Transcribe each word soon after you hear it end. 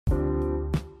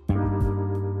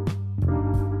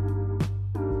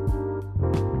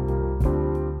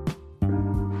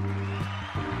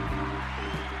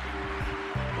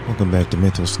Welcome back to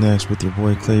Mental Snacks with your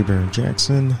boy Claiborne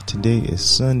Jackson. Today is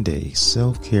Sunday,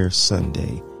 Self-Care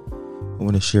Sunday. I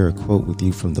want to share a quote with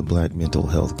you from the Black Mental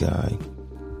Health Guy.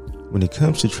 When it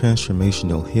comes to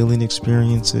transformational healing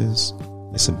experiences,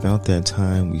 it's about that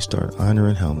time we start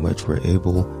honoring how much we're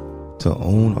able to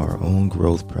own our own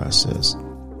growth process.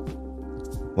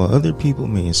 While other people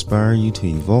may inspire you to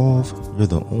evolve, you're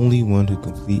the only one who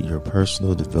complete your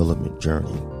personal development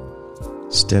journey.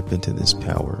 Step into this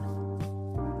power.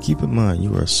 Keep in mind,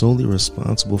 you are solely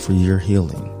responsible for your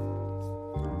healing.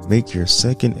 Make your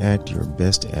second act your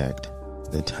best act.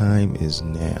 The time is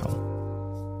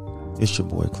now. It's your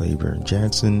boy Claiborne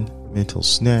Jackson, Mental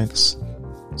Snacks,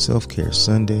 Self-Care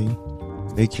Sunday.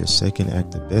 Make your second act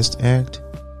the best act.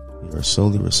 You are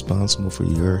solely responsible for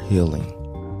your healing.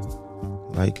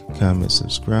 Like, comment,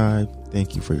 subscribe.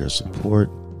 Thank you for your support.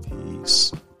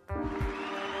 Peace.